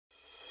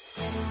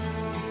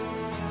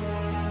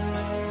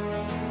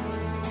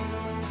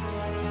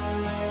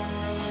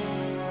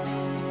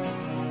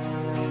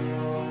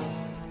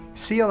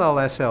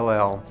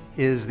CLL/SLL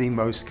is the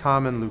most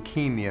common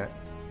leukemia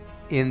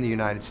in the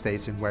United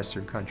States and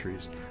Western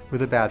countries,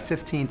 with about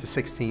 15,000 to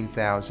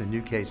 16,000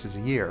 new cases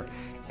a year.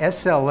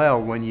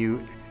 SLL, when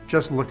you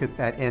just look at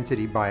that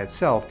entity by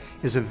itself,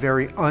 is a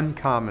very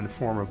uncommon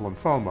form of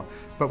lymphoma,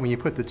 but when you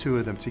put the two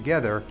of them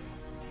together,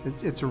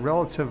 it's a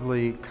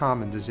relatively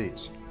common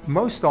disease.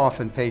 Most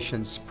often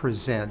patients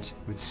present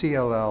with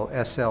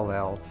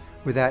CLL/SLL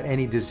without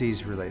any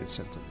disease-related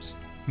symptoms.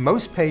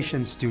 Most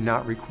patients do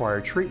not require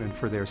treatment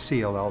for their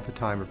CLL at the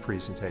time of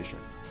presentation.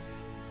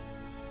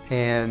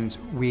 And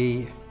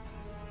we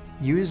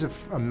use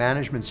a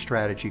management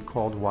strategy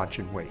called watch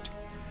and wait.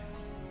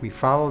 We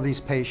follow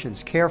these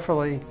patients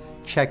carefully,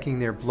 checking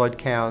their blood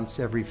counts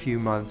every few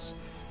months,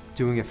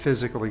 doing a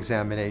physical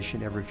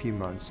examination every few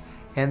months.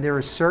 And there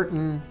are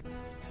certain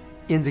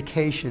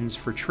indications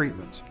for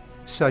treatment,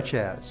 such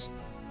as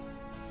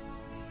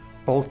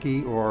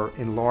bulky or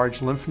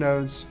enlarged lymph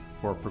nodes,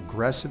 or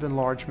progressive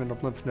enlargement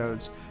of lymph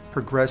nodes,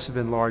 progressive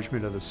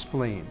enlargement of the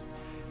spleen,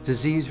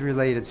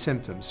 disease-related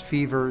symptoms,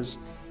 fevers,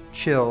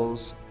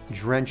 chills,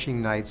 drenching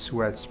night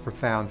sweats,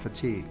 profound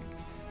fatigue.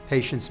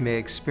 Patients may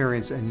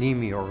experience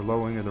anemia or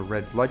lowering of the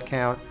red blood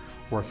count,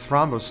 or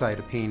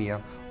thrombocytopenia,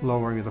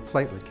 lowering of the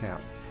platelet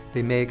count.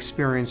 They may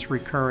experience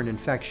recurrent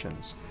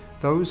infections.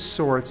 Those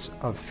sorts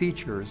of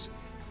features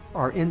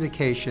are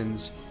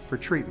indications for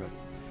treatment.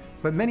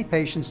 But many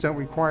patients don't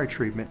require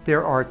treatment.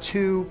 There are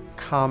two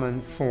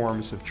common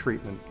forms of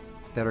treatment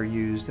that are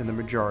used in the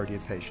majority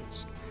of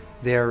patients.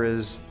 There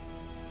is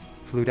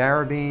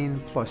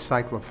fludarabine plus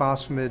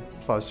cyclophosphamide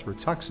plus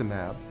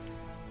rituximab,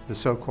 the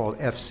so-called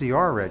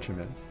FCR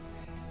regimen,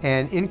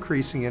 and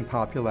increasing in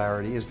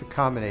popularity is the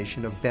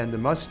combination of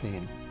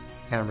bendamustine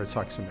and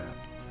rituximab.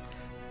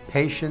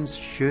 Patients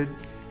should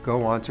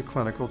go on to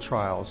clinical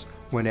trials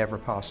whenever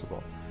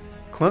possible.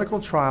 Clinical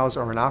trials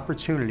are an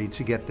opportunity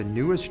to get the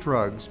newest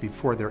drugs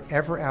before they're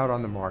ever out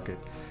on the market,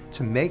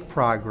 to make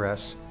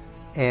progress,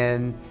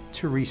 and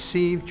to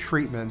receive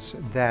treatments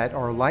that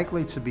are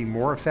likely to be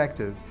more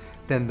effective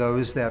than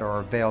those that are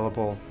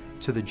available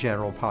to the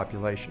general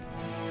population.